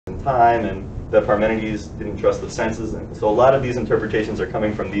time, and that Parmenides didn't trust the senses. And so a lot of these interpretations are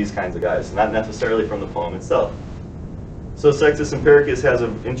coming from these kinds of guys, not necessarily from the poem itself. So Sextus Empiricus has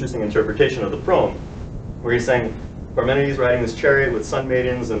an interesting interpretation of the poem, where he's saying Parmenides riding this chariot with sun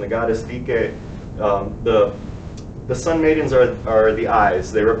maidens and the goddess Dike. The sun maidens are the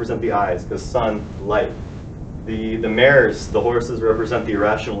eyes. They represent the eyes because sun, light. The mares, the horses, represent the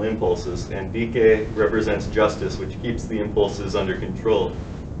irrational impulses, and Dike represents justice, which keeps the impulses under control.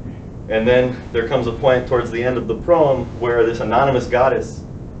 And then there comes a point towards the end of the poem where this anonymous goddess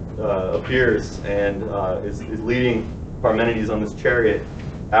appears and is leading Parmenides on this chariot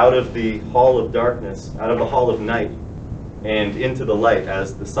out of the hall of darkness, out of the hall of night, and into the light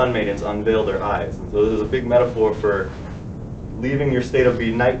as the sun maidens unveil their eyes. And so this is a big metaphor for leaving your state of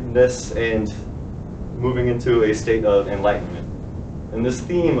benightness and moving into a state of enlightenment. And this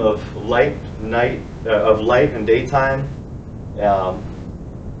theme of light and daytime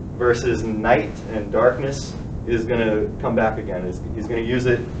versus night and darkness is going to come back again. He's going to use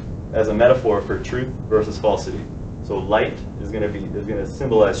it as a metaphor for truth versus falsity. So light is going to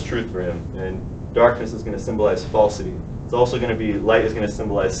symbolize truth for him, and darkness is going to symbolize falsity. It's also going to be, light is going to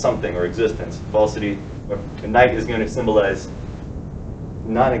symbolize something or existence. Falsity, and night is going to symbolize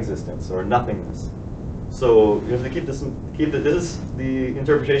non-existence or nothingness. So you have to keep this is the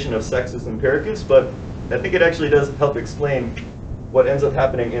interpretation of Sextus Empiricus, but I think it actually does help explain what ends up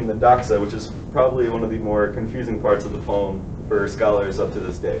happening in the doxa, which is probably one of the more confusing parts of the poem for scholars up to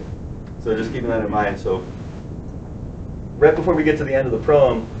this day. So just keeping that in mind. So right before we get to the end of the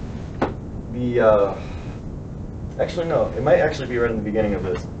poem, actually no, it might actually be right in the beginning of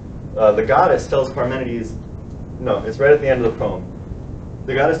this. The goddess tells Parmenides, no, it's right at the end of the poem.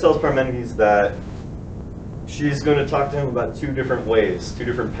 The goddess tells Parmenides that she's going to talk to him about two different ways, two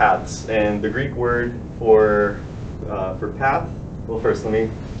different paths. And the Greek word for path, well, first let me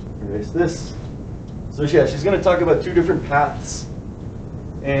erase this. So yeah, she's going to talk about two different paths.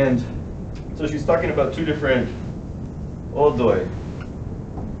 And so she's talking about two different odoi.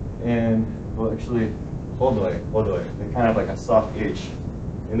 And, well, actually, odoi. They kind of like a soft H.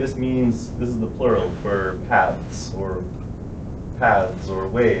 And this means, this is the plural for paths or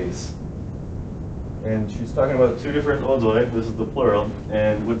ways. And she's talking about two different odoi, this is the plural.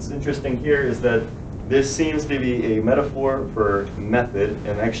 And what's interesting here is that this seems to be a metaphor for method,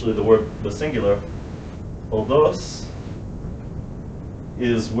 and actually the singular, odos,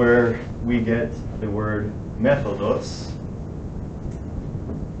 is where we get the word methodos.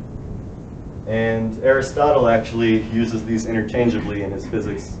 And Aristotle actually uses these interchangeably in his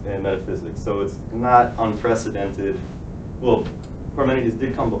physics and metaphysics, so it's not unprecedented. Well, Parmenides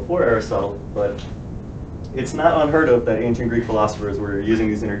did come before Aristotle, but it's not unheard of that ancient Greek philosophers were using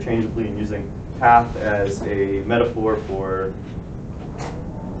these interchangeably and using path as a metaphor for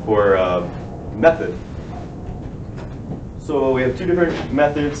method. So we have two different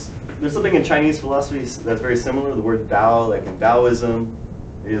methods. There's something in Chinese philosophy that's very similar. The word Tao, like in Taoism,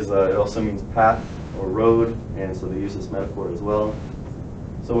 it also means path or road, and so they use this metaphor as well.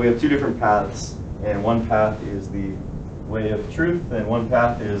 So we have two different paths, and one path is the way of truth, and one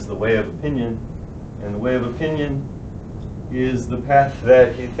path is the way of opinion. And the way of opinion is the path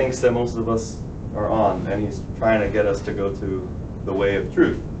that he thinks that most of us are on, and he's trying to get us to go to the way of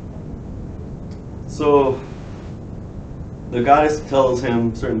truth. So the goddess tells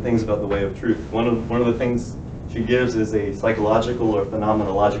him certain things about the way of truth. One of the things she gives is a psychological or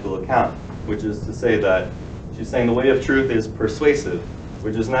phenomenological account, which is to say that she's saying the way of truth is persuasive,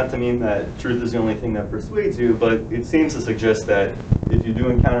 which is not to mean that truth is the only thing that persuades you, but it seems to suggest that if you do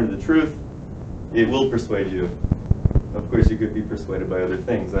encounter the truth, it will persuade you. Of course, you could be persuaded by other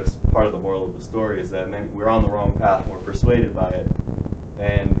things. That's part of the moral of the story, is that we're on the wrong path and we're persuaded by it.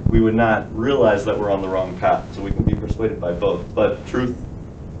 And we would not realize that we're on the wrong path, so we can be persuaded by both. But truth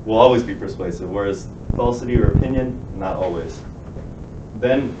will always be persuasive, whereas falsity or opinion, not always.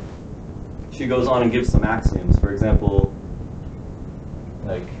 Then she goes on and gives some axioms. For example,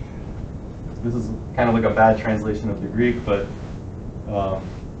 like, this is kind of like a bad translation of the Greek, but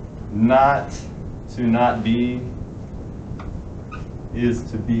not to not be is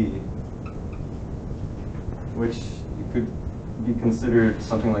to be, which could be considered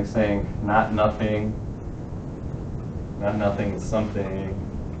something like saying not nothing is something.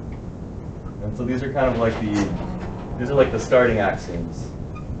 And so these are kind of like the starting axioms.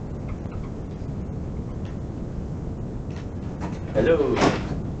 Hello.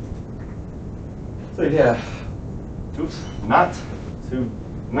 So yeah, oops, not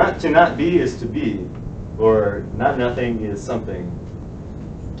to not be is to be, or not nothing is something.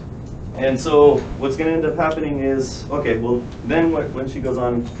 And so what's going to end up happening is, okay, well, then when she goes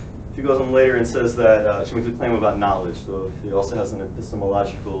on later and says that she makes a claim about knowledge. So she also has an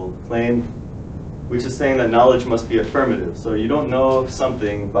epistemological claim, which is saying that knowledge must be affirmative. So you don't know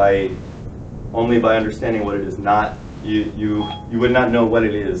something only by understanding what it is not. You would not know what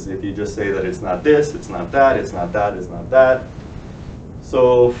it is if you just say that it's not this, it's not that, it's not that, it's not that.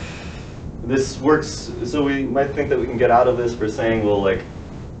 So this works, so we might think that we can get out of this for saying, well, like,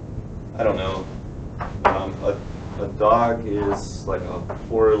 I don't know, a dog is like a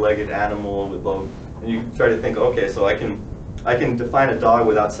four-legged animal with and you try to think, okay, so I can define a dog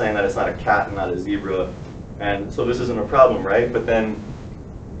without saying that it's not a cat and not a zebra, and so this isn't a problem, right? But then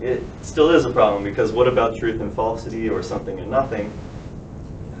it still is a problem, because what about truth and falsity, or something and nothing?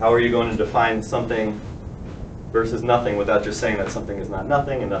 How are you going to define something versus nothing without just saying that something is not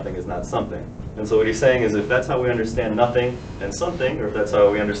nothing and nothing is not something? And so what he's saying is, if that's how we understand nothing and something, or if that's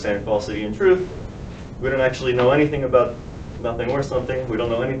how we understand falsity and truth, we don't actually know anything about nothing or something. We don't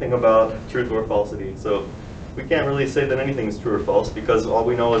know anything about truth or falsity. So we can't really say that anything is true or false, because all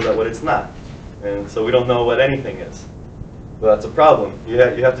we know is that what it's not. And so we don't know what anything is. Well, that's a problem. You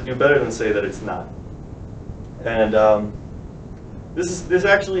have to do better than say that it's not. And this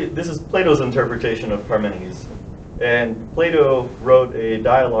is Plato's interpretation of Parmenides. And Plato wrote a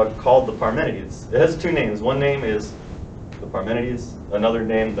dialogue called the Parmenides. It has two names. One name is the Parmenides. Another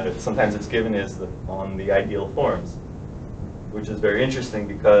name that sometimes it's given is on the ideal forms, which is very interesting,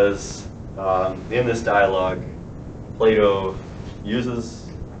 because in this dialogue, Plato uses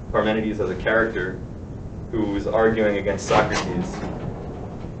Parmenides as a character who is arguing against Socrates.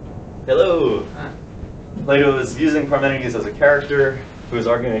 Hello! Plato is using Parmenides as a character who is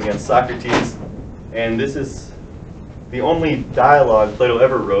arguing against Socrates, and this is the only dialogue Plato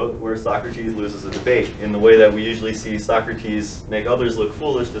ever wrote where Socrates loses a debate. In the way that we usually see Socrates make others look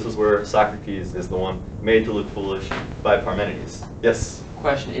foolish, this is where Socrates is the one made to look foolish by Parmenides. Yes?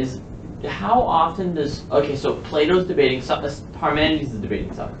 Question is, how often does, okay, so Plato's debating, Parmenides is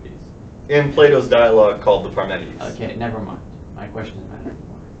debating Socrates. In Plato's dialogue called the Parmenides. Okay, never mind. My question doesn't matter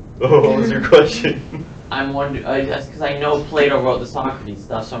anymore. Oh, what was your question? I'm wondering, just because I know Plato wrote the Socrates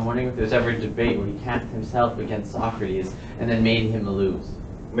stuff, so I'm wondering if there's ever a debate where he cast himself against Socrates and then made him lose.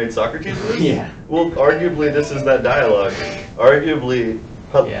 Made Socrates lose? Yeah. Well, arguably this is that dialogue. Arguably,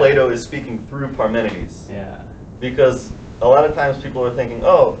 Plato is speaking through Parmenides. Yeah. Because a lot of times people are thinking,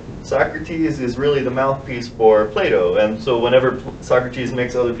 oh, Socrates is really the mouthpiece for Plato, and so whenever Socrates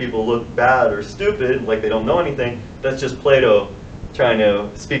makes other people look bad or stupid, like they don't know anything, that's just Plato trying to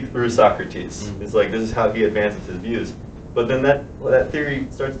speak through Socrates. Mm-hmm. It's like, this is how he advances his views. But then that theory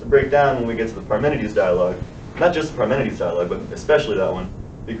starts to break down when we get to the Parmenides dialogue. Not just the Parmenides dialogue, but especially that one,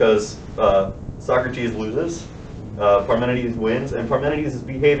 because Socrates loses, Parmenides wins, and Parmenides is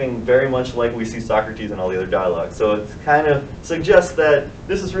behaving very much like we see Socrates in all the other dialogues. So it kind of suggests that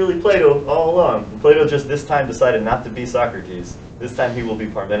this is really Plato all along. Plato just this time decided not to be Socrates. This time he will be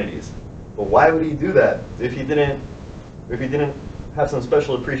Parmenides. But why would he do that if he didn't have some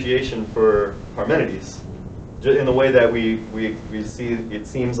special appreciation for Parmenides? In the way that we see, it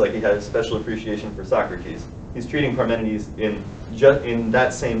seems like he had a special appreciation for Socrates. He's treating Parmenides in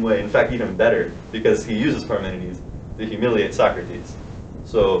that same way, in fact even better, because he uses Parmenides to humiliate Socrates.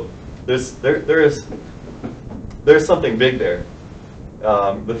 So there's something big there.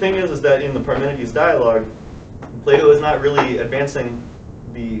 The thing is that in the Parmenides dialogue, Plato is not really advancing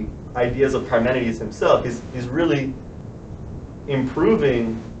the ideas of Parmenides himself. He's really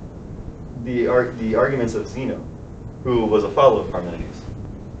improving the arguments of Zeno, who was a follower of Parmenides.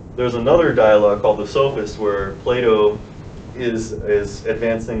 There's another dialogue called the Sophists, where Plato is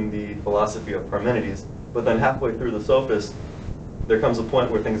advancing the philosophy of Parmenides, but then halfway through the Sophists, there comes a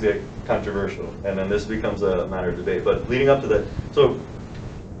point where things get controversial, and then this becomes a matter of debate. But leading up to that, so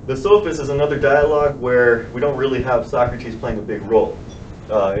the Sophists is another dialogue where we don't really have Socrates playing a big role.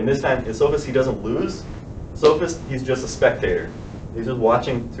 In this time, in Sophists, he doesn't lose. Sophist, he's just a spectator. He's just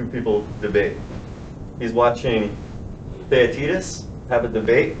watching two people debate. He's watching Theaetetus have a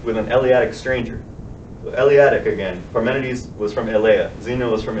debate with an Eleatic stranger. So Eleatic again, Parmenides was from Elea, Zeno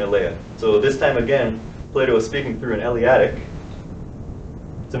was from Elea. So this time again, Plato is speaking through an Eleatic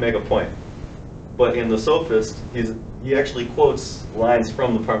to make a point. But in the Sophist, he actually quotes lines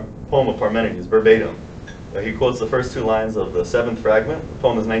from the poem of Parmenides verbatim. He quotes the first two lines of the 7th fragment. The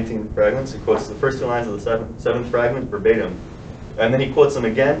poem is 19 fragments. He quotes the first two lines of the 7th fragment verbatim. And then he quotes them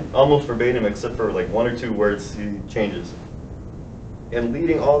again, almost verbatim, except for like one or two words he changes. And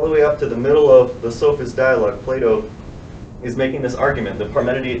leading all the way up to the middle of the Sophist dialogue, Plato is making this argument that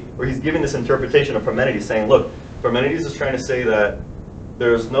Parmenides, or he's giving this interpretation of Parmenides, saying, look, Parmenides is trying to say that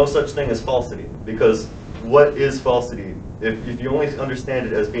there's no such thing as falsity, because what is falsity? If you only understand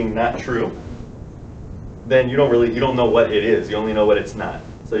it as being not true, then you don't know what it is. You only know what it's not.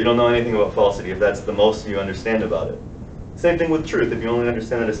 So you don't know anything about falsity if that's the most you understand about it. Same thing with truth. If you only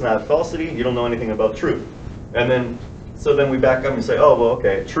understand that it's not falsity, you don't know anything about truth. And then, so then we back up and say, oh, well,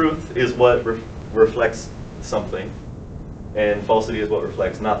 okay, truth is what reflects something, and falsity is what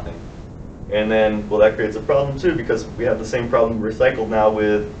reflects nothing. And then, well, that creates a problem too, because we have the same problem recycled now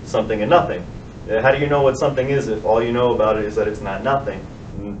with something and nothing. How do you know what something is if all you know about it is that it's not nothing?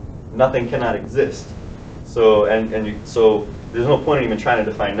 Nothing cannot exist. So, so there's no point in even trying to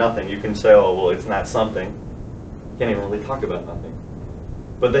define nothing. You can say, oh, well, it's not something. You can't even really talk about nothing.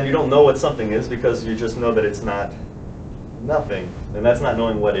 But then you don't know what something is because you just know that it's not nothing. And that's not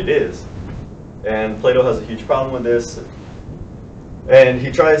knowing what it is. And Plato has a huge problem with this. And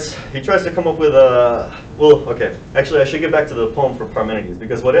he tries to come up with a, well, okay, actually I should get back to the poem for Parmenides,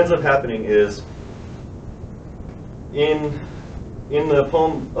 because what ends up happening is, in the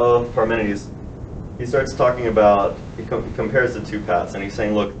poem of Parmenides, he starts talking about, he compares the two paths, and he's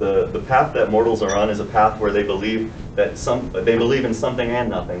saying, look, the path that mortals are on is a path where they believe that they believe in something and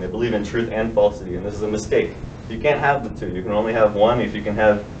nothing. They believe in truth and falsity, and this is a mistake. You can't have the two. You can only have one if you can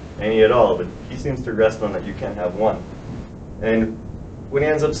have any at all, but he seems to rest on that you can't have one. And what he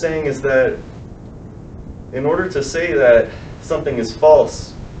ends up saying is that in order to say that something is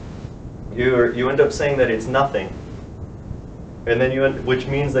false, you end up saying that it's nothing, and then which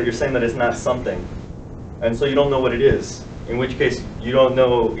means that you're saying that it's not something. And so you don't know what it is, in which case you don't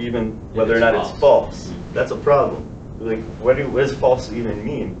know even whether or not it's false. That's a problem. Like, what does false even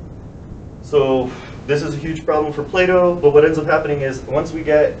mean? So this is a huge problem for Plato, but what ends up happening is once we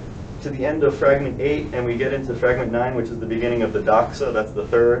get to the end of fragment 8 and we get into fragment 9, which is the beginning of the doxa, that's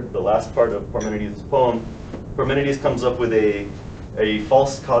the last part of Parmenides' poem, Parmenides comes up with a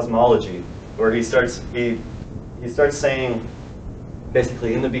false cosmology, where he starts saying,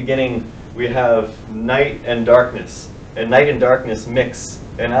 basically, in the beginning, we have night and darkness and darkness mix,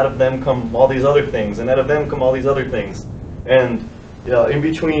 and out of them come all these other things, and out of them come all these other things. And in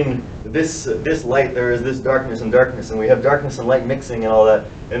between this light, there is this darkness, and we have darkness and light mixing and all that.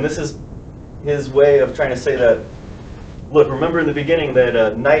 And this is his way of trying to say that, look, remember in the beginning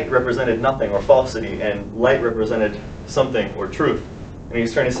that night represented nothing or falsity, and light represented something or truth. And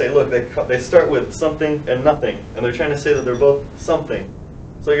he's trying to say, look, they start with something and nothing, and they're trying to say that they're both something.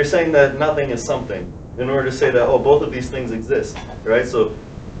 So you're saying that nothing is something in order to say that, oh, both of these things exist, right? So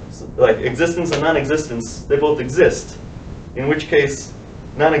like existence and non-existence, they both exist. In which case,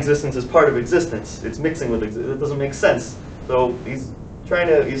 non-existence is part of existence. It's mixing with existence. It doesn't make sense. So he's trying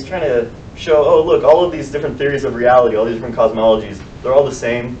to show, oh, look, all of these different theories of reality, all these different cosmologies, they're all the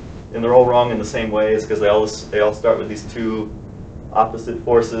same, and they're all wrong in the same ways, because they all start with these two opposite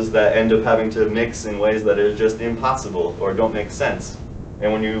forces that end up having to mix in ways that are just impossible or don't make sense.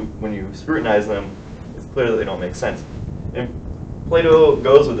 And when you scrutinize them, it's clear that they don't make sense. And Plato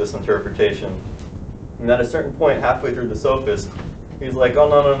goes with this interpretation. And at a certain point, halfway through the Sophist, he's like, oh,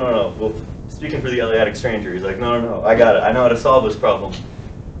 no. Well, speaking for the Eleatic stranger, he's like, no, I got it. I know how to solve this problem.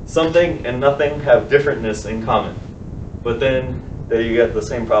 Something and nothing have differentness in common. But then there you get the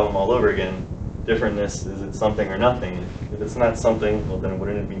same problem all over again. Differentness, is it something or nothing? If it's not something, well, then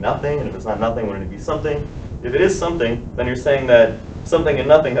wouldn't it be nothing? And if it's not nothing, wouldn't it be something? If it is something, then you're saying that something and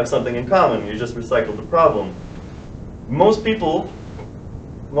nothing have something in common. You just recycled the problem. Most people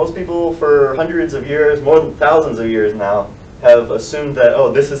for hundreds of years, more than thousands of years now, have assumed that,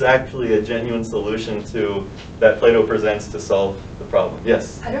 oh, this is actually a genuine solution that Plato presents to solve the problem.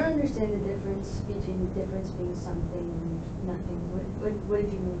 Yes? I don't understand the difference between the difference being something and nothing. What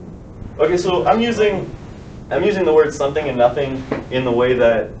did you mean? Okay, so I'm using the word something and nothing in the way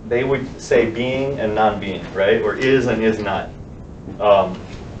that they would say being and non-being, right? Or is and is not.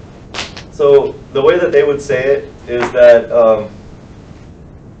 So the way that they would say it is that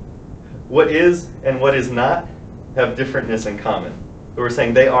what is and what is not have differentness in common. So we're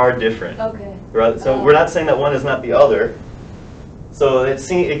saying they are different. Okay. Right? So we're not saying that one is not the other. So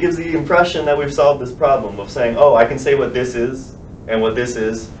it gives the impression that we've solved this problem of saying, oh, I can say what this is and what this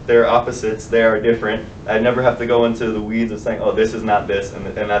is. They're opposites. They are different. I never have to go into the weeds of saying, oh, this is not this, and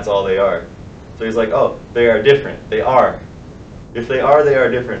that's all they are. So he's like, oh, they are different. They are. If they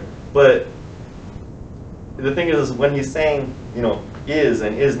are different. But the thing is when he's saying, is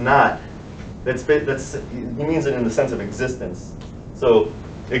and is not, he means it in the sense of existence. So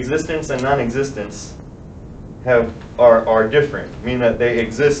existence and non-existence are different, meaning that they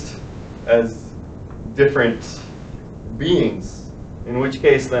exist as different beings, in which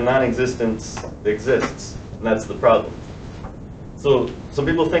case the non-existence exists, and that's the problem. So some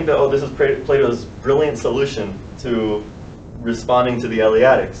people think that, oh, this is Plato's brilliant solution to responding to the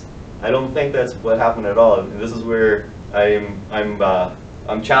Eleatics. I don't think that's what happened at all. And this is where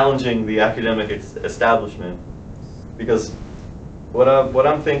I'm challenging the academic establishment, because what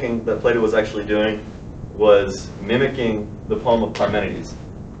I'm thinking that Plato was actually doing was mimicking the poem of Parmenides.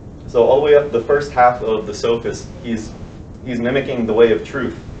 So all the way up the first half of the Sophist, he's mimicking the way of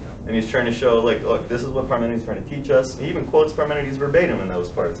truth. And he's trying to show, like, look, this is what Parmenides is trying to teach us. He even quotes Parmenides verbatim in those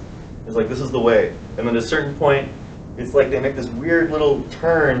parts. It's like, this is the way. And then at a certain point, it's like they make this weird little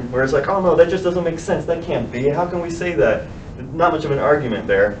turn where it's like, oh no, that just doesn't make sense. That can't be. How can we say that? There's not much of an argument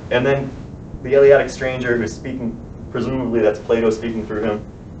there. And then the Eleatic stranger who's speaking, presumably that's Plato speaking through him,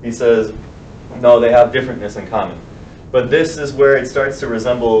 he says, no, they have differentness in common. But this is where it starts to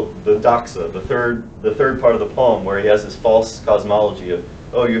resemble the doxa, the third part of the poem, where he has this false cosmology of,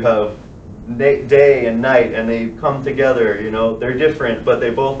 oh, you have day and night, and they come together. You know, they're different, but they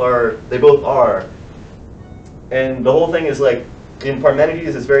both are. And the whole thing is like, in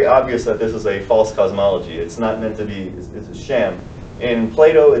Parmenides, it's very obvious that this is a false cosmology. It's not meant to be. It's a sham. In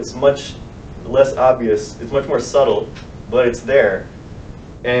Plato, it's much less obvious. It's much more subtle, but it's there.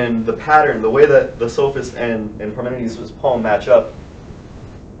 And the pattern, the way that the Sophist and Parmenides' poem match up,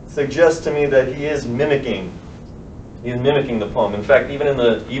 suggests to me that he is mimicking. He's mimicking the poem. In fact, even in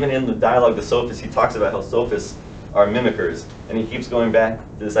the dialogue, the Sophist, he talks about how Sophists are mimickers, and he keeps going back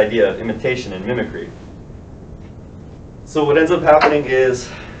to this idea of imitation and mimicry. So what ends up happening is,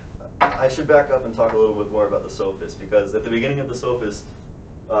 I should back up and talk a little bit more about the Sophist, because at the beginning of the Sophist,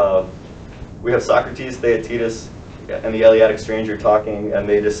 we have Socrates, Theaetetus, and the Eleatic stranger talking, and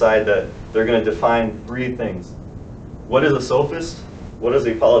they decide that they're going to define three things. What is a sophist? What is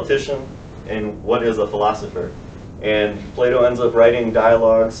a politician? And what is a philosopher? And Plato ends up writing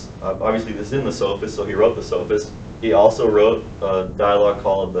dialogues. Obviously, this is in the Sophist, so he wrote the Sophist. He also wrote a dialogue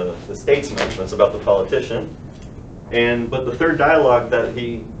called the Statesman, that's about the politician. But the third dialogue that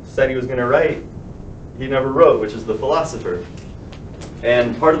he said he was going to write, he never wrote, which is the philosopher.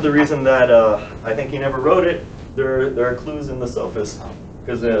 And part of the reason that I think he never wrote it, there are clues in the Sophist.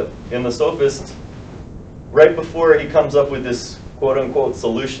 Because in the Sophist, right before he comes up with this quote-unquote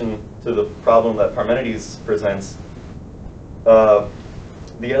solution to the problem that Parmenides presents, the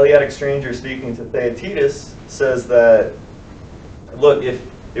Eleatic stranger speaking to Theaetetus says that, look,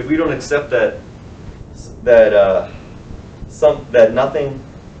 if we don't accept that nothing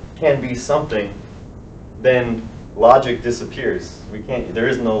can be something, then logic disappears. There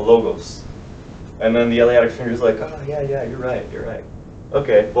is no logos. And then the Eleatic stranger is like, oh yeah, you're right.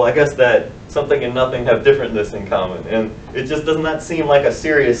 Okay, well I guess that something and nothing have differentness in common. And it just does not seem like a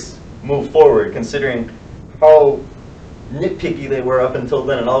serious move forward, considering how nitpicky they were up until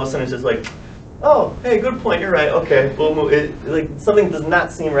then. And all of a sudden it's just like, oh, hey, good point, you're right, okay, we'll move. Like, something does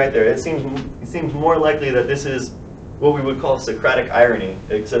not seem right there. It seems more likely that this is what we would call Socratic irony,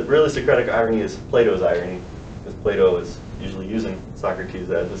 except really Socratic irony is Plato's irony, because Plato is usually using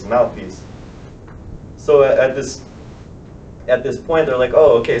Socrates as his mouthpiece. So at this point, they're like,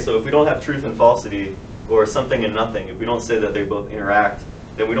 oh, okay, so if we don't have truth and falsity, or something and nothing, if we don't say that they both interact,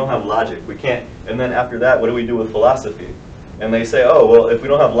 then we don't have logic. We can't. And then after that, what do we do with philosophy? And they say, oh, well, if we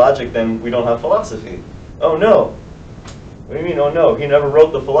don't have logic, then we don't have philosophy. Oh, no. What do you mean, oh, no? He never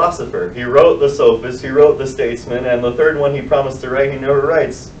wrote the philosopher. He wrote the Sophist, he wrote the Statesman, and the third one he promised to write, he never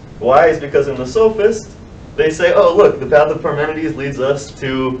writes. Why? Is because in the Sophist, they say, oh, look, the path of Parmenides leads us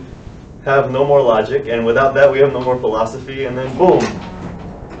to have no more logic, and without that we have no more philosophy, and then boom,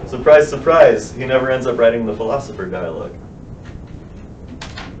 surprise, surprise, he never ends up writing the philosopher dialogue.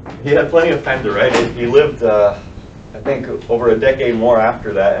 He had plenty of time to write it. He lived, I think, over a decade more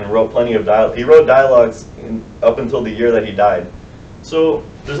after that, and wrote plenty of dialogue. He wrote dialogues up until the year that he died. So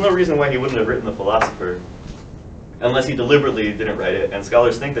there's no reason why he wouldn't have written the philosopher, unless he deliberately didn't write it, and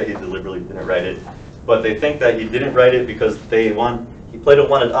scholars think that he deliberately didn't write it, but they think that he didn't write it because Plato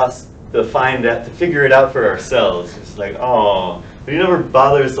wanted us to figure it out for ourselves. It's like, oh, but he never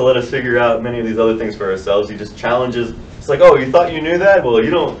bothers to let us figure out many of these other things for ourselves. He just challenges. It's like, oh, you thought you knew that? Well, you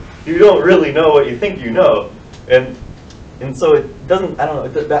don't really know what you think you know. And so it doesn't, I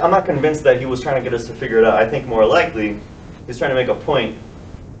don't know, I'm not convinced that he was trying to get us to figure it out. I think more likely he's trying to make a point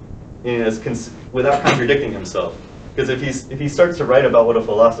without contradicting himself. Because if he starts to write about what a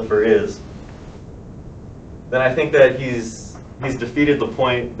philosopher is, then I think that he's defeated the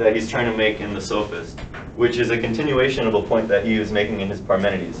point that he's trying to make in the Sophist, which is a continuation of a point that he was making in his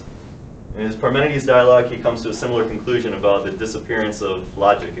Parmenides. In his Parmenides dialogue, he comes to a similar conclusion about the disappearance of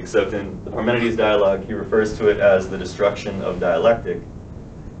logic, except in the Parmenides dialogue, he refers to it as the destruction of dialectic.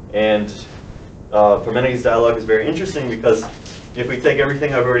 And Parmenides dialogue is very interesting because if we take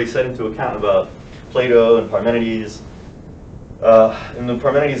everything I've already said into account about Plato and Parmenides, in the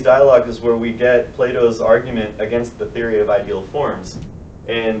Parmenides dialogue is where we get Plato's argument against the theory of ideal forms.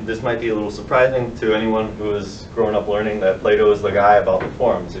 And this might be a little surprising to anyone who has grown up learning that Plato is the guy about the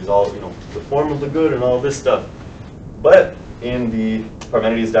forms. He's all, the form of the good and all this stuff. But in the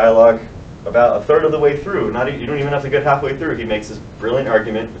Parmenides dialogue, about a third of the way through, you don't even have to get halfway through, he makes this brilliant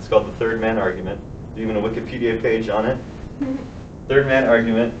argument. It's called the third man argument. There's even a Wikipedia page on it. Third man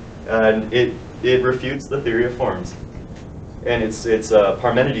argument, and it refutes the theory of forms. And it's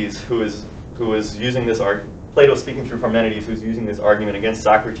Parmenides who is using this argument. Plato speaking through Parmenides, who's using this argument against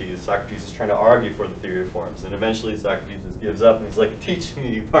Socrates. Socrates is trying to argue for the theory of forms, and eventually Socrates just gives up and he's like, "Teach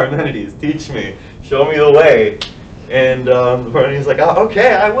me, Parmenides, teach me, show me the way." And Parmenides is like, "Oh,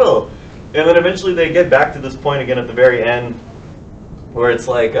 okay, I will." And then eventually they get back to this point again at the very end, where it's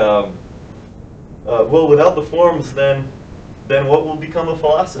like, well, without the forms, then what will become of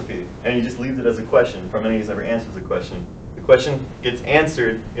philosophy? And he just leaves it as a question. Parmenides never answers the question. The question gets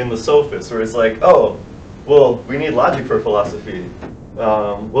answered in the Sophist, where it's like, oh, well, we need logic for philosophy.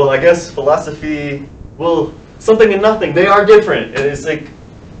 Well, I guess philosophy, well, something and nothing, they are different. And it's like,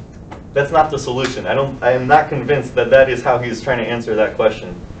 that's not the solution. I am not convinced that that is how he's trying to answer that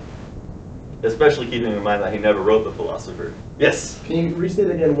question. Especially keeping in mind that he never wrote the philosopher. Yes? Can you restate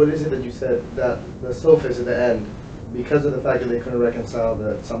again, what is it that you said, that the Sophists at the end, because of the fact that they couldn't reconcile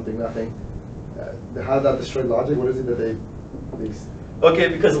the something, nothing, how that destroyed logic? What is it that they Okay,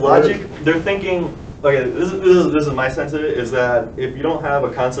 because logic, they're thinking, okay, this is my sense of it, is that if you don't have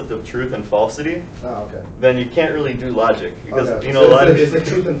a concept of truth and falsity, then you can't really do logic. Because, logic is the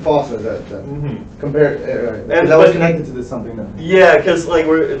truth and falseness that compared, and that was connected to this something then. Yeah, because like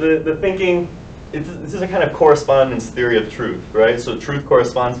the thinking, this is a kind of correspondence theory of truth, right? So truth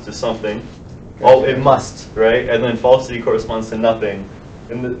corresponds to something, it must, right? And then falsity corresponds to nothing.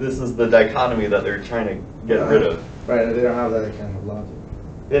 And this is the dichotomy that they're trying to get rid of. Right, and they don't have that kind of logic.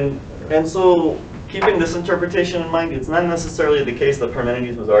 And so, keeping this interpretation in mind, it's not necessarily the case that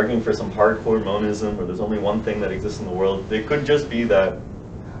Parmenides was arguing for some hardcore monism, where there's only one thing that exists in the world. It could just be that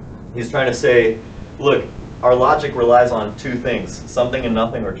he's trying to say, look, our logic relies on two things, something and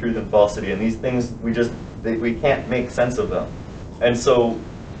nothing, or truth and falsity, and these things, we can't make sense of them. And so,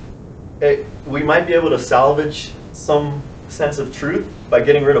 we might be able to salvage some sense of truth by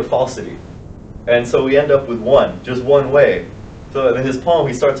getting rid of falsity. And so we end up with just one way. So in his poem,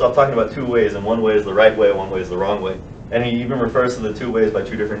 he starts off talking about two ways, and one way is the right way, one way is the wrong way. And he even refers to the two ways by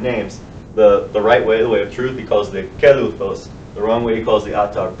two different names. The right way, the way of truth, he calls the keluthos. The wrong way he calls the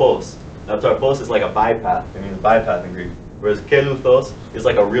atarpos. Atarpos is like a bypath. It means bypath in Greek. Whereas keluthos is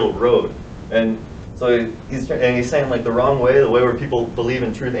like a real road. And so he's saying like the wrong way, the way where people believe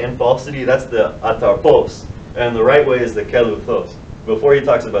in truth and falsity, that's the atarpos. And the right way is the keluthos. Before he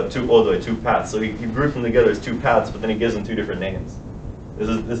talks about two odoi, two paths. So he grouped them together as two paths, but then he gives them two different names.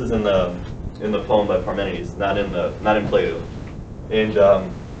 This is in the poem by Parmenides, not in Plato. And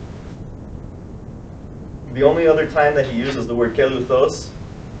the only other time that he uses the word keluthos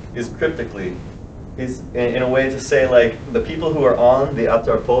is cryptically. He's in a way to say like the people who are on the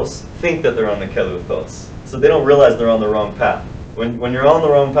atarpos think that they're on the keluthos, so they don't realize they're on the wrong path. When you're on the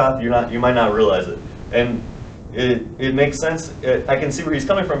wrong path, you might not realize it. And it makes sense. I can see where he's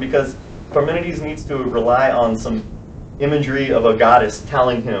coming from, because Parmenides needs to rely on some imagery of a goddess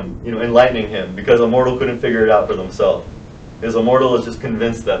telling him, enlightening him, because a mortal couldn't figure it out for themselves. Because a mortal is just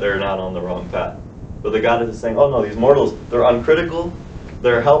convinced that they're not on the wrong path. But the goddess is saying, oh no, these mortals, they're uncritical,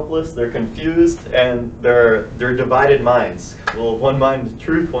 they're helpless, they're confused, and they're divided minds. Well, one mind is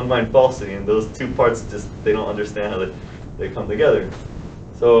truth, one mind falsity, and those two parts they don't understand how they come together.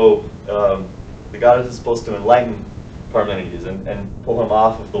 So the goddess is supposed to enlighten Parmenides and pull him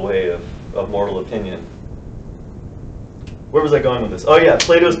off of the way of mortal opinion. Where was I going with this? Oh yeah,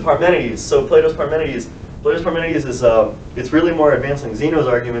 Plato's Parmenides. So Plato's Parmenides is, it's really more advancing Zeno's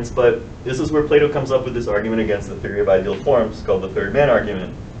arguments, but this is where Plato comes up with this argument against the theory of ideal forms, called the third man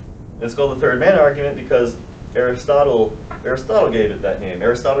argument. And it's called the third man argument because Aristotle gave it that name.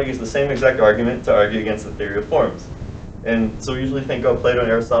 Aristotle used the same exact argument to argue against the theory of forms. And so we usually think, Plato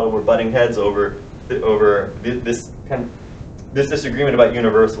and Aristotle were butting heads over this disagreement about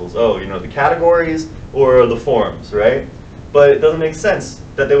universals. The categories or the forms, right? But it doesn't make sense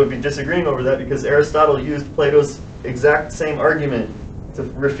that they would be disagreeing over that, because Aristotle used Plato's exact same argument to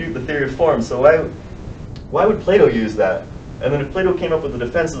refute the theory of forms. So why would Plato use that? And then if Plato came up with the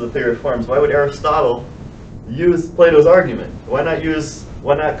defense of the theory of forms, why would Aristotle use Plato's argument? Why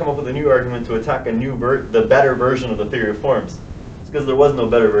not come up with a new argument to attack the better version of the theory of forms? It's because there was no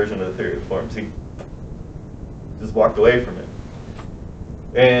better version of the theory of forms. He just walked away from it.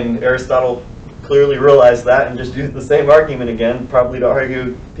 And Aristotle clearly realized that and just used the same argument again, probably to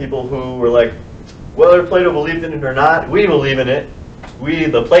argue people who were like, whether Plato believed in it or not, we believe in it. We,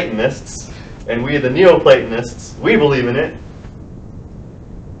 the Platonists, and we, the Neoplatonists, we believe in it.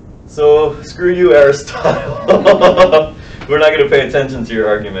 So, screw you, Aristotle. We're not going to pay attention to your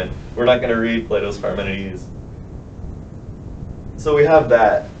argument. We're not going to read Plato's Parmenides. So we have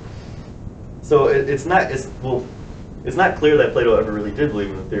that. So it's not clear that Plato ever really did believe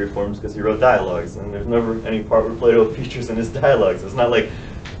in the theory of forms because he wrote dialogues, and there's never any part where Plato features in his dialogues. It's not like,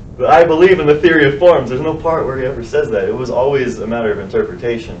 I believe in the theory of forms. There's no part where he ever says that. It was always a matter of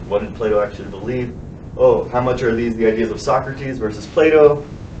interpretation. What did Plato actually believe? Oh, how much are these the ideas of Socrates versus Plato?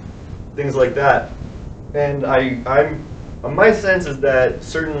 Things like that. And my sense is that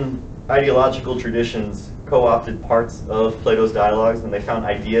certain ideological traditions co-opted parts of Plato's dialogues, and they found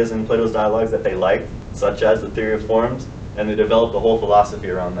ideas in Plato's dialogues that they liked, such as the theory of forms, and they developed a whole philosophy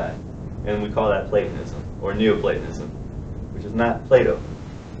around that. And we call that Platonism, or Neoplatonism, which is not Plato.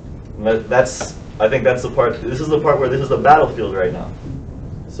 And I think that's the part, this is the part where this is the battlefield right now.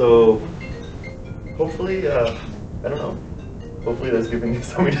 So, hopefully, I don't know, hopefully that's giving you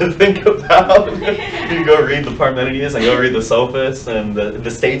something to think about. You can go read the Parmenides and go read the Sophists and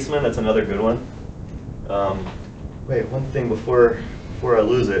the Statesman, that's another good one. Wait, one thing before I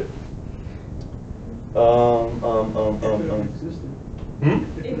lose it.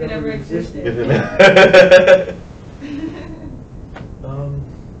 If it ever existed. If it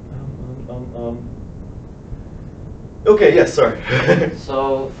Okay, yes, sorry.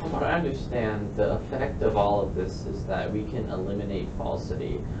 So, from what I understand, the effect of all of this is that we can eliminate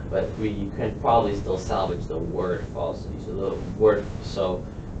falsity, but we can probably still salvage the word falsity.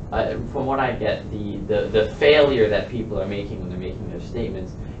 From what I get, the failure that people are making when they're making their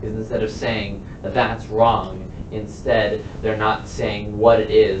statements is instead of saying that that's wrong, instead they're not saying what it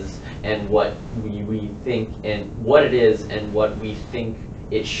is and what we think and what it is and what we think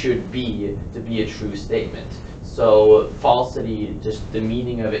it should be to be a true statement. So falsity, just the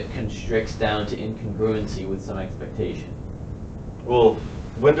meaning of it constricts down to incongruency with some expectation. Well,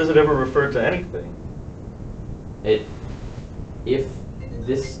 when does it ever refer to anything?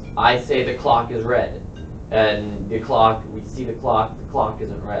 I say the clock is red, and we see the clock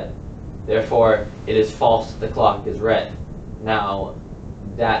isn't red. Therefore, it is false the clock is red. Now,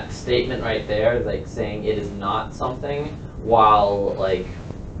 that statement right there, like saying it is not something, while like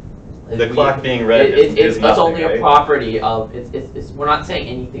the clock being red is nothing, it's only right? a property of we're not saying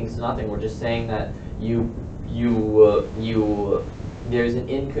anything's nothing. We're just saying that there's an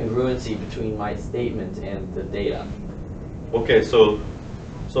incongruency between my statement and the data. Okay, so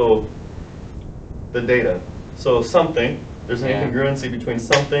the data. So something, there's an incongruency between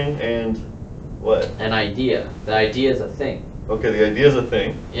something and what? An idea. The idea is a thing. Okay, the idea is a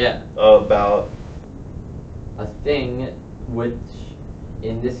thing. Yeah. About a thing which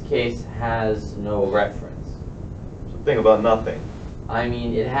in this case has no reference. Something about nothing. I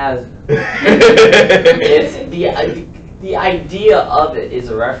mean, it has. It's the idea of it is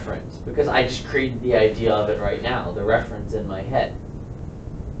a reference because I just created the idea of it right now. The reference in my head.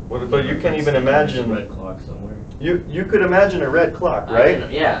 But you can't even imagine a red clock somewhere. You could imagine a red clock, right?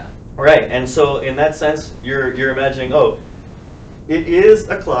 Yeah. Right, and so in that sense, you're imagining, oh, it is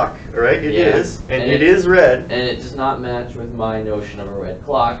a clock, right? It is, and it is red. And it does not match with my notion of a red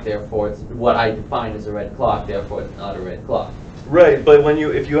clock, therefore it's what I define as a red clock, therefore it's not a red clock. Right, but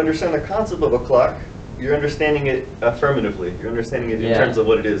if you understand the concept of a clock, you're understanding it affirmatively. You're understanding it in terms of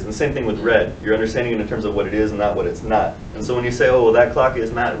what it is. And the same thing with red. You're understanding it in terms of what it is and not what it's not. And so when you say, oh, well, that clock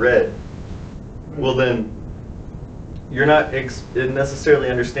is not red, well then, you're not necessarily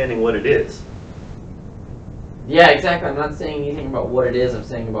understanding what it is. Yeah, exactly. I'm not saying anything about what it is. I'm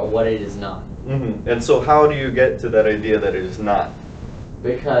saying about what it is not. Mm-hmm. And so how do you get to that idea that it is not?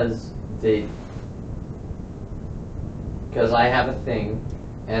 Because I have a thing,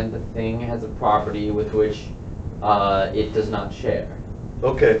 and the thing has a property with which it does not share.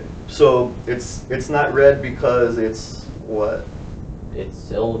 Okay, so it's not red because it's what? It's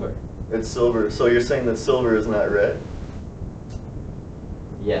silver. It's silver. So you're saying that silver is not red?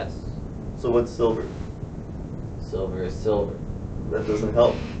 Yes. So what's silver? Silver is silver. That doesn't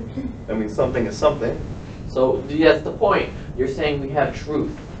help. I mean, something is something. So that's the point. You're saying we have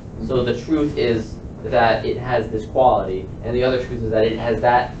truth. So the truth is that it has this quality, and the other truth is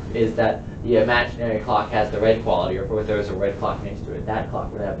that the imaginary clock has the red quality, or if there was a red clock next to it, that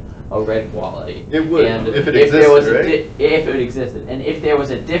clock would have a red quality. It would, and if it existed, right? If it existed. And if there was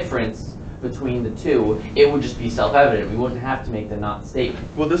a difference between the two, it would just be self-evident. We wouldn't have to make the not statement.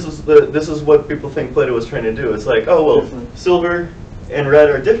 Well, this is what people think Plato was trying to do. It's like, oh, well, silver and red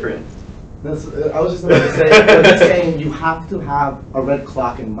are different. That's, I was just about to say, they're saying you have to have a red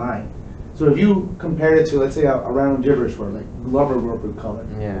clock in mind. So if you compare it to, let's say, a random gibberish word, like Glover word color,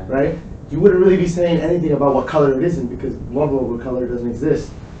 Yeah. right? You wouldn't really be saying anything about what color it isn't because Glover word color doesn't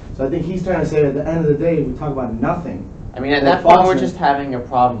exist. So I think he's trying to say at the end of the day, we talk about nothing. I mean, at that point, we're just having a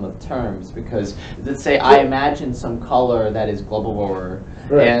problem with terms because, let's say, I imagine some color that is global warmer,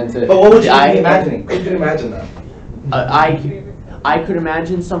 Right. and But what would you be imagining? Could you imagine that? I could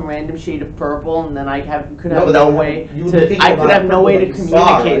imagine some random shade of purple, and then I could No, have but no that- way you would be to. thinking I could about have no purple way that to you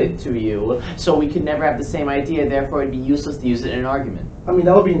saw, communicate right? it to you, so we could never have the same idea. Therefore, it'd be useless to use it in an argument. I mean,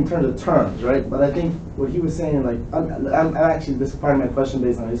 that would be in terms of terms, right? But I think what he was saying, like, I'm actually, this is part of my question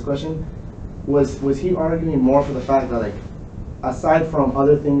based on his question, was he arguing more for the fact that, like, aside from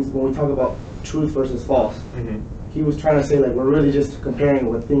other things, when we talk about truth versus false, he was trying to say, like, we're really just comparing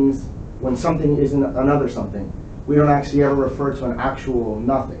what things, when something isn't another something, we don't actually ever refer to an actual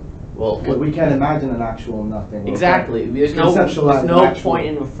nothing. Well, Because we can't imagine an actual nothing. exactly. There's Conceptualize no an actual- point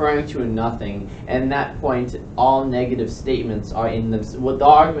in referring to a nothing, and that point, all negative statements are in them. What the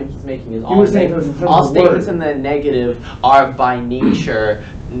argument he's making is He was saying it was in terms all of statements word. in the negative are by nature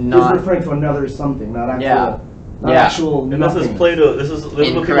He's not. referring to another something, not actual, Yeah. not Yeah. actual And nothing. this is Plato. This is what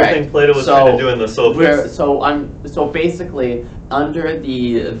people Incorrect. think Plato was So, trying to do in the Sophists. So basically, under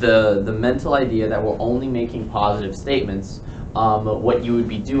the mental idea that we're only making positive statements, what you would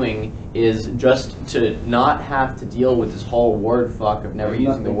be doing is just to not have to deal with this whole word fuck of never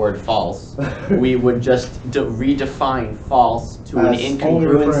using the Nothing. word false. We would just redefine false to an As only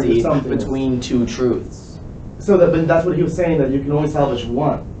referring to incongruency something. between two truths. So but that's what he was saying, that you can only salvage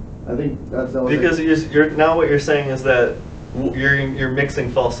one. I think that's that was Because it. you're now what you're saying is that you're mixing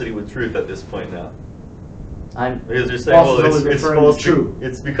falsity with truth at this point now. Because you're saying, False is well, always it's referring to false. true.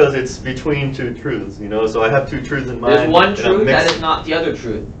 It's because it's between two truths, you know. So I have two truths in mind. There's one and I'm truth that mixing- is not the other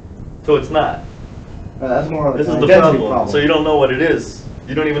truth. So it's not. That's more of This an is the identity problem. So you don't know what it is.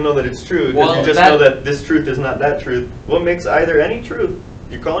 You don't even know that it's true because Well, you just that- know that this truth is not that truth. What makes either any truth?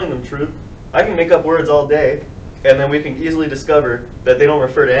 You're calling them truth. I can make up words all day, and then we can easily discover that they don't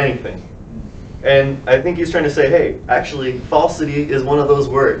refer to anything. And I think he's trying to say, hey, actually, falsity is one of those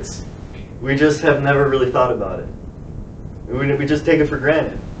words. We just have never really thought about it. We just take it for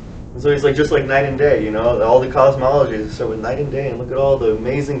granted. And so he's like, just like night and day, you know, all the cosmologies start with night and day, and look at all the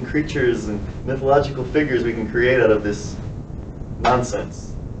amazing creatures and mythological figures we can create out of this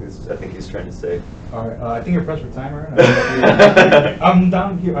nonsense, I think he's trying to say. All right, I think you're pressed for time, right? I'm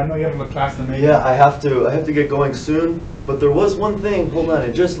down here. I know you have a class to make. Yeah, I have to get going soon, but there was one thing, hold on,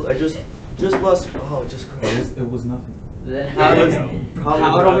 I just lost, oh, it just crashed. It was nothing. Then how do-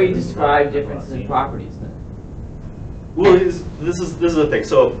 how do we describe differences in properties then? Well, this is the thing,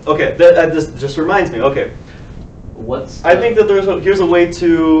 so, okay, that this just reminds me, okay, I think that here's a way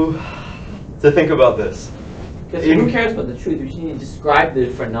to think about this. Because who cares about the truth? We just need to describe the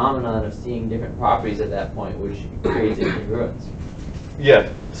phenomenon of seeing different properties at that point, which creates incongruence. Yeah,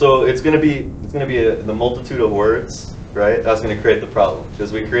 so it's gonna be the multitude of words, right? That's gonna create the problem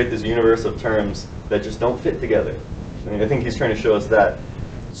because we create this universe of terms that just don't fit together. And I think he's trying to show us that.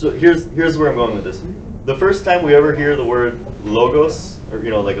 So here's where I'm going with this. The first time we ever hear the word logos, or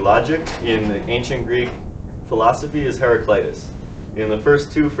like logic, in the ancient Greek philosophy is Heraclitus. In the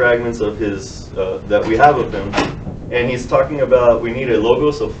first two fragments of his that we have of him, and he's talking about we need a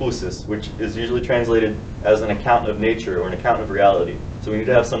logos of physis, which is usually translated as an account of nature or an account of reality. So we need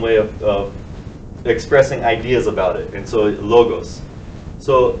to have some way of expressing ideas about it, and so logos.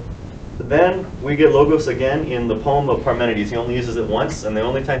 So then we get logos again in the poem of Parmenides. He only uses it once, and the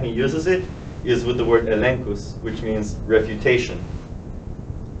only time he uses it is with the word elenchus, which means refutation.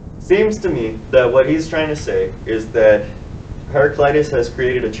 Seems to me that what he's trying to say is that Heraclitus has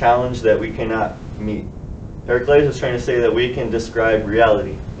created a challenge that we cannot meet. Heraclitus is trying to say that we can describe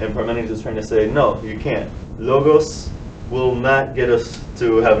reality, and Parmenides is trying to say, no, you can't. Logos will not get us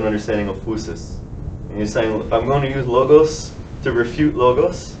to have an understanding of physis. And he's saying, I'm going to use logos to refute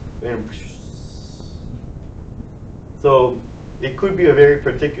logos. And so it could be a very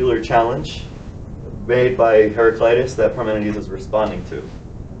particular challenge made by Heraclitus that Parmenides is responding to.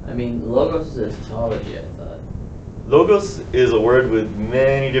 I mean, logos is a tautology, I thought. Logos is a word with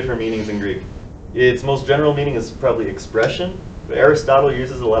many different meanings in Greek. Its most general meaning is probably expression, but Aristotle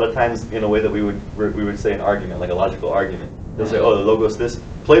uses it a lot of times in a way that we would say an argument, like a logical argument. They'll say, oh, the logos this.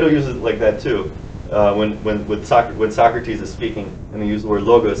 Plato uses it like that too. When Socrates is speaking and they use the word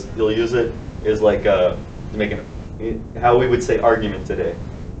logos, he'll use it as like to make how we would say argument today.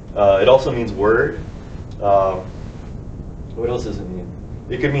 It also means word. What else does it mean?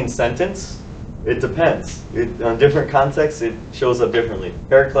 It could mean sentence. It depends. On different contexts, it shows up differently.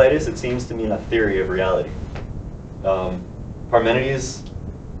 Heraclitus, it seems to mean a theory of reality. Parmenides,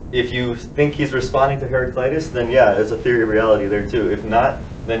 if you think he's responding to Heraclitus, then yeah, there's a theory of reality there too. If not,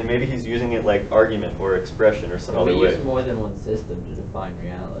 then maybe he's using it like argument or expression or some other way. We use more than one system to define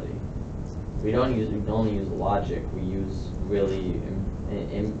reality. We don't only use logic. We use really,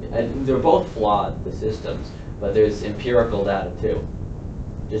 they're both flawed, the systems, but there's empirical data too.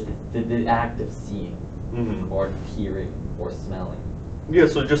 Just the act of seeing, or hearing, or smelling. Yeah,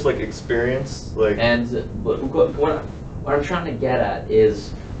 so just like experience, like. And what I'm trying to get at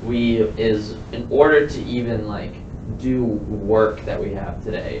is in order to even like do work that we have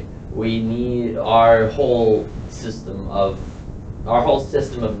today, we need our whole system of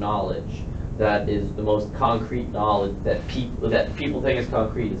knowledge that is the most concrete knowledge that people think is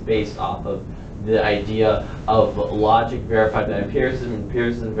concrete is based off of the idea of logic verified by empiricism, and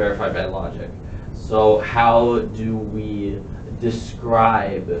empiricism verified by logic. So how do we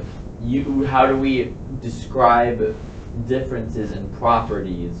describe differences in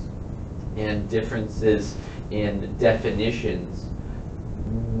properties and differences in definitions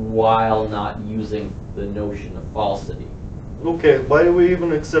while not using the notion of falsity? Okay, why do we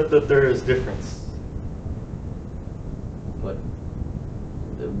even accept that there is difference? But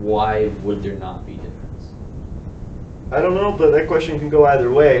why would there not be difference? I don't know, but that question can go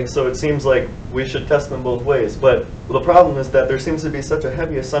either way, so it seems like we should test them both ways. But the problem is that there seems to be such a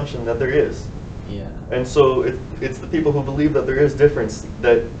heavy assumption that there is. Yeah. And so it's the people who believe that there is difference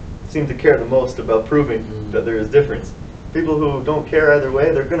that seem to care the most about proving that there is difference. People who don't care either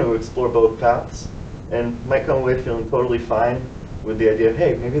way, they're going to explore both paths and might come away feeling totally fine with the idea of,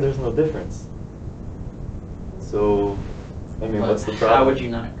 hey, maybe there's no difference. So, I mean, what's the problem? How would you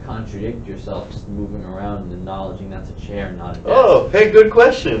not contradict yourself just moving around and acknowledging that's a chair, not a desk? Oh, hey, good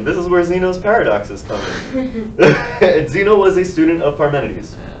question. This is where Zeno's paradoxes come in. Zeno was a student of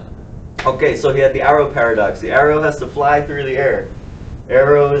Parmenides. Yeah. Okay, so he had the arrow paradox. The arrow has to fly through the air.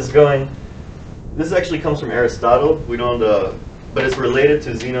 Arrow is going... This actually comes from Aristotle. We don't... but it's related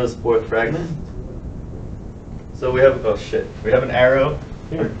to Zeno's fourth fragment. So we have... Oh, shit. We have an arrow.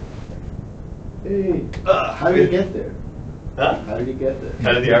 Here. Hey. How did you get there? Huh? How did you get there?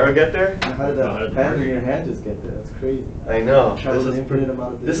 How did the arrow get there? How did that pen in your hand just get there? That's crazy. I know. Travel an infinite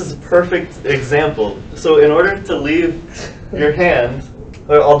amount of This distance. is a perfect example. So in order to leave your hand,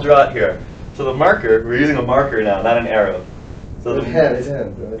 I'll draw it here. So the marker, we're using a marker now, not an arrow. So His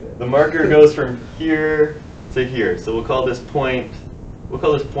hand, right there. the marker goes from here to here. So we'll call this point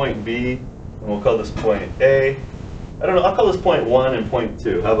B, and we'll call this point A. I don't know, I'll call this point 1 and point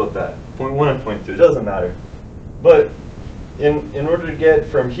 2. How about that? Point 1 and point 2, it doesn't matter. But in order to get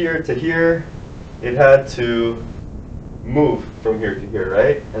from here to here, it had to move from here to here,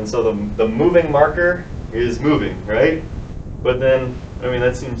 right? And so the moving marker is moving, right? But then, I mean,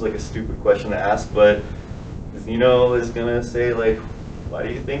 that seems like a stupid question to ask, but Zeno is gonna say, like, why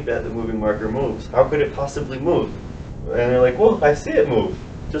do you think that the moving marker moves? How could it possibly move? And they're like, well, I see it move.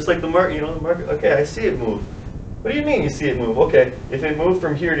 Just like the marker, the marker, okay, I see it move. What do you mean you see it move? Okay, if it moved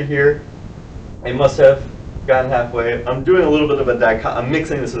from here to here, it must have gotten halfway. I'm doing a little bit of I'm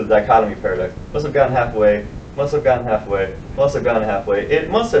mixing this with a dichotomy paradox. Must have gone halfway, must have gone halfway, must have gone halfway. It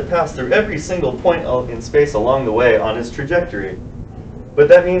must have passed through every single point in space along the way on its trajectory. But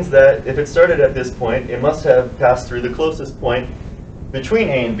that means that if it started at this point, it must have passed through the closest point between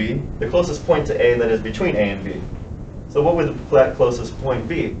A and B, the closest point to A that is between A and B. So what would that closest point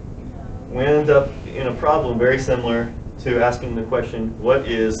be? We end up in a problem very similar to asking the question, what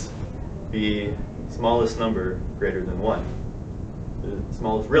is the smallest number greater than 1? The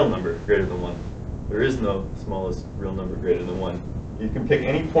smallest real number greater than 1. There is no smallest real number greater than 1. You can pick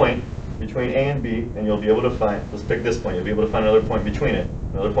any point between A and B, and you'll be able to find, let's pick this point, you'll be able to find another point between it,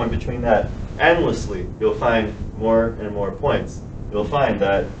 another point between that. Endlessly, you'll find more and more points. You'll find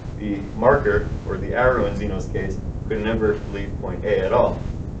that the marker, or the arrow in Zeno's case, could never leave point A at all.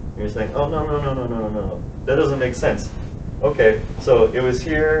 And you're saying, oh, no. That doesn't make sense. Okay, so it was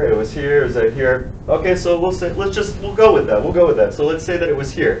here, it was here, it was at here. Okay, so we'll say, we'll go with that. So let's say that it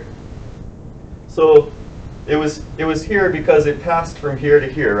was here. So it was here because it passed from here to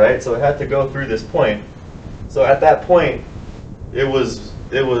here, right? So it had to go through this point. So at that point, it was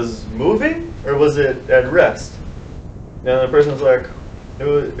moving, or was it at rest? And the person's like, it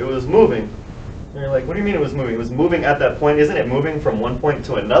was moving. And you're like, what do you mean it was moving? It was moving at that point. Isn't it moving from one point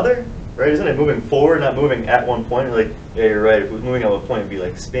to another? Right? Isn't it moving forward, not moving at one point? You're like, yeah, you're right. If it was moving at one point, it'd be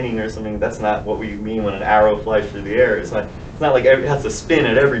like spinning or something. That's not what we mean when an arrow flies through the air. It's not like it has to spin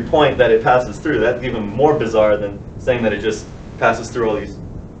at every point that it passes through. That's even more bizarre than saying that it just passes through all these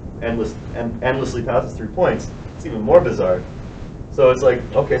endlessly passes through points, it's even more bizarre. So it's like,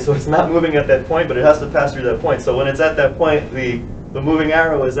 okay, so it's not moving at that point, but it has to pass through that point. So when it's at that point, the moving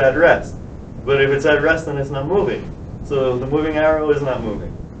arrow is at rest. But if it's at rest, then it's not moving. So the moving arrow is not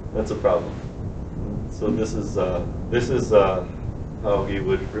moving. That's a problem. So this is how he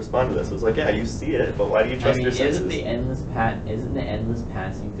would respond to this. It's like, yeah, you see it, but why do you trust your senses? Isn't the endless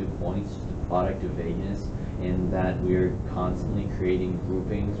passing through points just a product of vagueness, in that we're constantly creating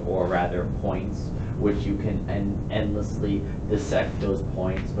groupings, or rather points, which you can endlessly dissect those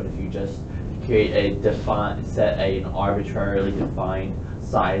points. But if you just create set an arbitrarily defined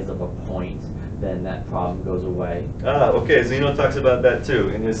size of a point, then that problem goes away. Okay, Zeno talks about that too.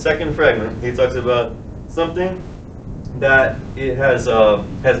 In his second fragment, he talks about something that it has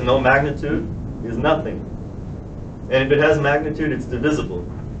no magnitude, is nothing. And if it has magnitude, it's divisible.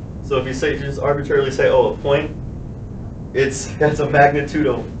 So if you just arbitrarily say, oh, a point, has a magnitude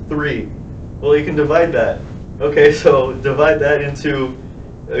of 3. Well, you can divide that. Okay, so divide that into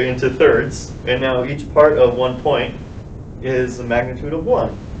thirds, and now each part of 1 point is a magnitude of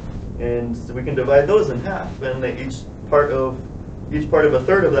 1. And so we can divide those in half, and each part of a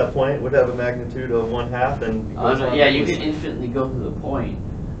third of that point would have a magnitude of 1/2, and yeah, you can infinitely go through the point,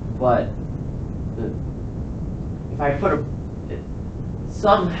 but if I put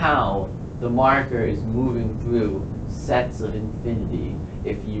somehow the marker is moving through sets of infinity.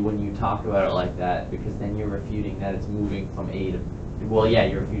 When you talk about it like that, because then you're refuting that it's moving from A to. Well, yeah,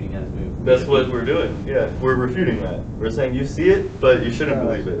 you're refuting that it's moving. That's what we're doing. Yeah, we're refuting that. We're saying you see it, but you shouldn't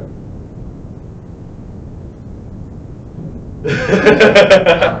believe it. I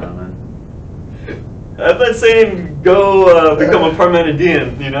don't know, man. I'm not saying go become a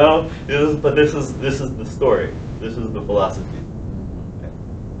Parmenidean, you know. But this is the story. This is the philosophy.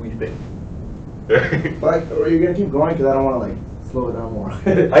 What do you think? But are you gonna keep going? Because I don't want to slow it down more.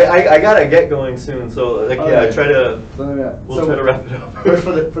 I gotta get going soon. So we'll try to wrap it up. First,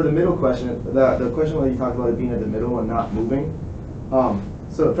 for the middle question, the question where you talked about it being at the middle and not moving.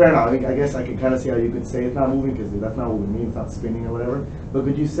 So fair enough. I guess I can kind of see how you could say it's not moving, because that's not what we mean. It's not spinning or whatever. But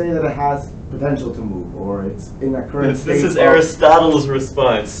could you say that it has potential to move, or it's in that current state? This is Aristotle's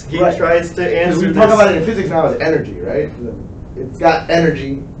response. He tries to answer. We talk about it in physics now as energy, right? It's got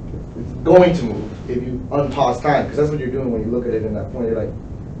energy. It's going to move if you untoss time, because that's what you're doing when you look at it in that point. You're like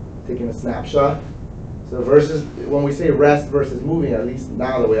taking a snapshot. So versus when we say rest versus moving, at least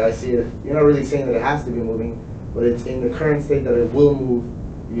now the way I see it, you're not really saying that it has to be moving, but it's in the current state that it will move.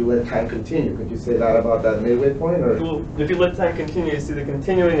 You let time continue. Could you say that about that midway point? Or? Well, if you let time continue, you see the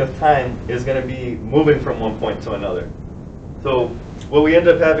continuing of time is going to be moving from one point to another. So what we end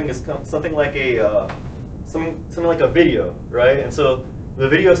up having is something like something like a video, right? And so the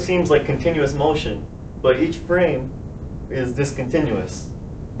video seems like continuous motion, but each frame is discontinuous.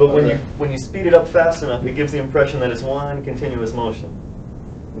 But when you speed it up fast enough, it gives the impression that it's one continuous motion.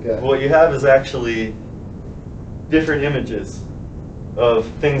 Okay. But what you have is actually different images of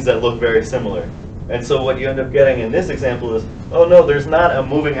things that look very similar. And so what you end up getting in this example is, oh no, there's not a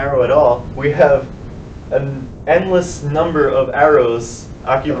moving arrow at all. We have an endless number of arrows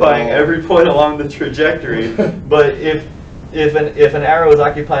occupying every point along the trajectory. But if an arrow is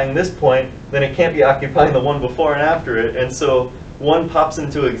occupying this point, then it can't be occupying the one before and after it. And so one pops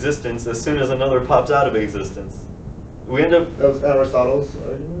into existence as soon as another pops out of existence. We end up. That was Aristotle's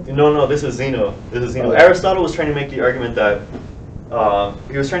argument? No, this is Zeno. Oh. Aristotle was trying to make the argument that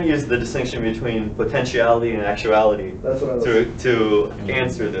he was trying to use the distinction between potentiality and actuality to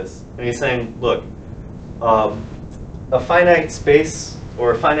answer this. And he's saying, look, a finite space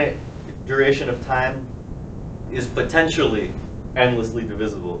or a finite duration of time is potentially endlessly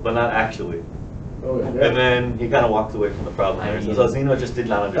divisible, but not actually. And then he kind of walked away from the problem there. He says, oh, Zeno just did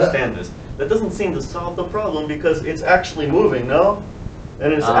not understand this. That doesn't seem to solve the problem, because it's actually moving, no?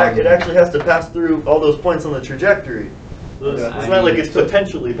 And it actually has to pass through all those points on the trajectory. So it's not like it's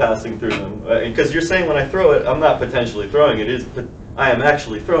potentially passing through them. Because you're saying when I throw it, I'm not potentially throwing it. I am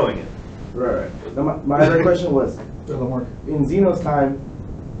actually throwing it. Right. Now my other question was, in Zeno's time,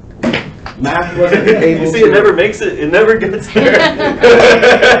 math wasn't able you see, it never makes it. It never gets there.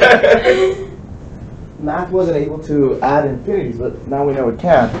 Math wasn't able to add infinities, but now we know it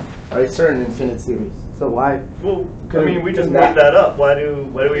can. Right? Certain infinite series. So why? Well, I mean, we just made that up. Why do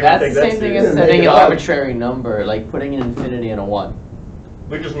we even That's take the that same thing serious? as setting an arbitrary number, like putting an infinity in a 1.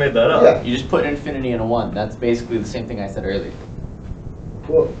 We just made that up. Yeah. You just put infinity in a 1. That's basically the same thing I said earlier.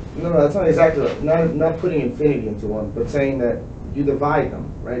 Well, no, that's not exactly not putting infinity into 1, but saying that you divide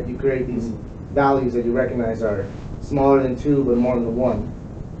them, right? You create these values that you recognize are smaller than 2, but more than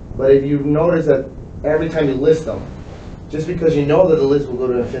 1. But if you notice that every time you list them, just because you know that the list will go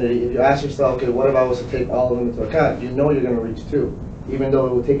to infinity, if you ask yourself, okay, what if I was to take all of them into account, you know you're going to reach 2, even though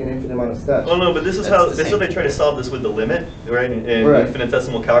it will take an infinite amount of steps. Oh no, but this is how they try to solve this with the limit, right? In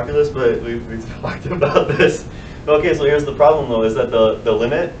infinitesimal calculus, but we've talked about this. Okay, so here's the problem though, is that the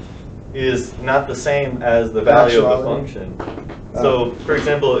limit is not the same as the value of the function. So, for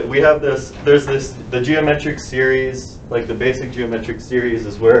example, we have this, the geometric series, like the basic geometric series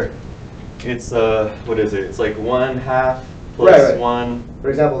is where it's, what is it? It's like 1/2 plus 1 For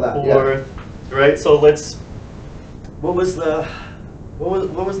example, that, 4th, right? So what was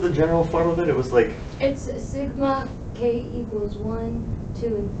the general form of it? It was like, It's sigma k equals 1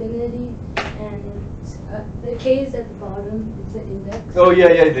 to infinity, and it's, the k is at the bottom, it's the index. oh yeah,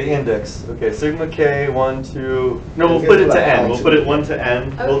 the index. Okay, sigma k 1 to, no, we'll put it to n. We'll put it 1 to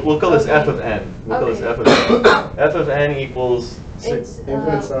n. We'll call this f of n. We'll call this f of n. F of n equals It's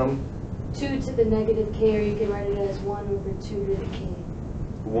infinite sum. 2 to the negative k, or you can write it as 1 over 2 to the k.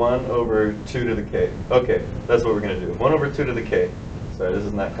 1 over 2 to the k. Okay, that's what we're going to do. 1 over 2 to the k. Sorry, this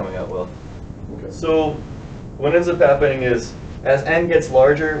is not coming out well. Okay. So what ends up happening is, as n gets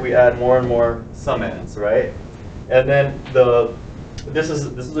larger, we add more and more summands, right? And then this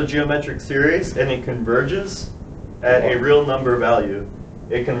is a geometric series, and it converges at a real number value.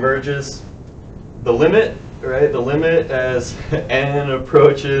 It converges the limit, right? The limit as n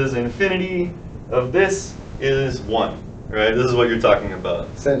approaches infinity of this is 1, right? This is what you're talking about.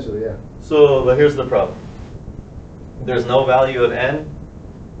 Essentially, yeah. So, but here's the problem. There's no value of n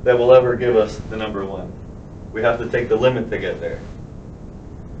that will ever give us the number 1. We have to take the limit to get there.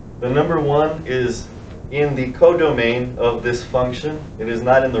 The number 1 is in the codomain of this function. It is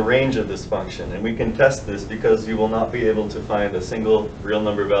not in the range of this function. And we can test this because you will not be able to find a single real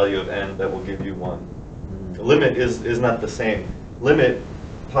number value of n that will give you 1. The limit is not the same. Limit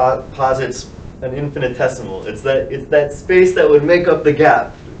posits an infinitesimal. It's that space that would make up the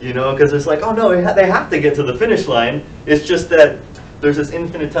gap, you know, because it's like, oh no, they have to get to the finish line. It's just that there's this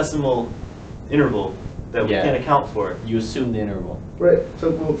infinitesimal interval that we can't account for. You assume the interval. Right.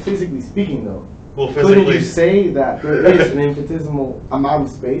 So, well, physically speaking, though, Well, couldn't physically, you say that there is an infinitesimal amount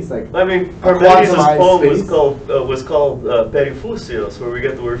of space? Like, I mean, a Parmenides' quantumized poem space? was called Perifusios, where we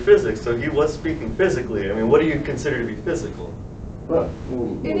get the word physics. So he was speaking physically. I mean, what do you consider to be physical? well,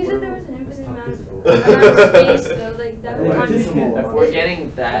 If you said there was an infinite amount of space, though, like that would Infinitesimal. If we're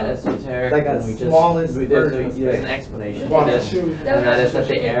getting that esoteric, Like then a we just smallest there's version of an space. explanation for Quantum. this, and that is that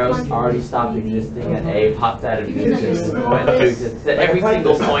the arrows already stopped existing at A, popped out of existence, and went to existence at every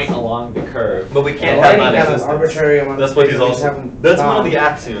single point along the curve. But we can't Or have any kind of non-existence. arbitrary amount of That's what space he's that we also. haven't That's one of found. the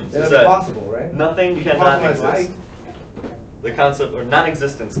axioms. That's Is that impossible, right? nothing You cannot quantumize exist. The concept or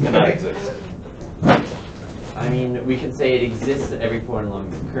non-existence cannot exist. I mean, we can say it exists at every point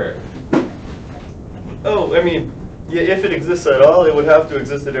along the curve. Oh, I mean, yeah, if it exists at all, it would have to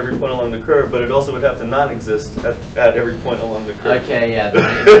exist at every point along the curve, but it also would have to not exist at every point along the curve. Okay, yeah,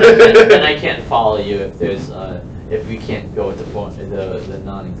 then I can't follow you if there's if we can't go with the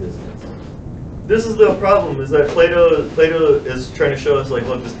non-existence. This is the problem, is that Plato is trying to show us, like,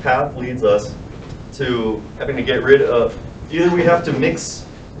 look, this path leads us to having to get rid of, either we have to mix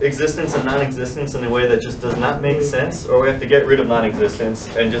existence and non-existence in a way that just does not make sense, or we have to get rid of non-existence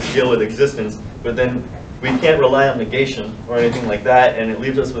and just deal with existence, but then we can't rely on negation or anything like that, and it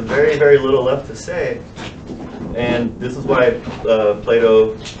leaves us with very, very little left to say. And this is why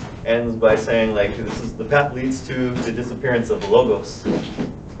Plato ends by saying, like, the path leads to the disappearance of the logos.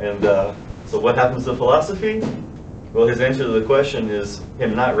 And so what happens to philosophy? Well, his answer to the question is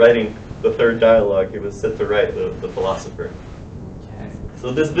him not writing the third dialogue. He was set to write the philosopher. Okay.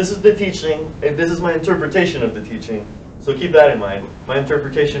 So this is the teaching, and this is my interpretation of the teaching. So keep that in mind. My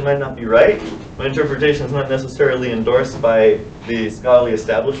interpretation might not be right. My interpretation is not necessarily endorsed by the scholarly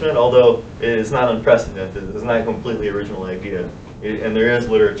establishment, although it is not unprecedented. It is not a completely original idea. And there is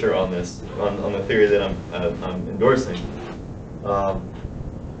literature on this, on the theory that I'm endorsing.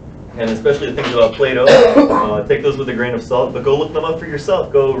 And especially the things about Plato, take those with a grain of salt, but go look them up for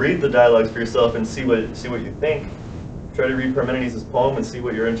yourself. Go read the dialogues for yourself and see what you think. Try to read Parmenides' poem and see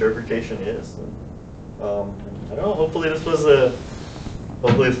what your interpretation is. I don't know. Hopefully this was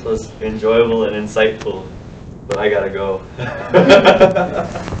enjoyable and insightful. But I gotta go.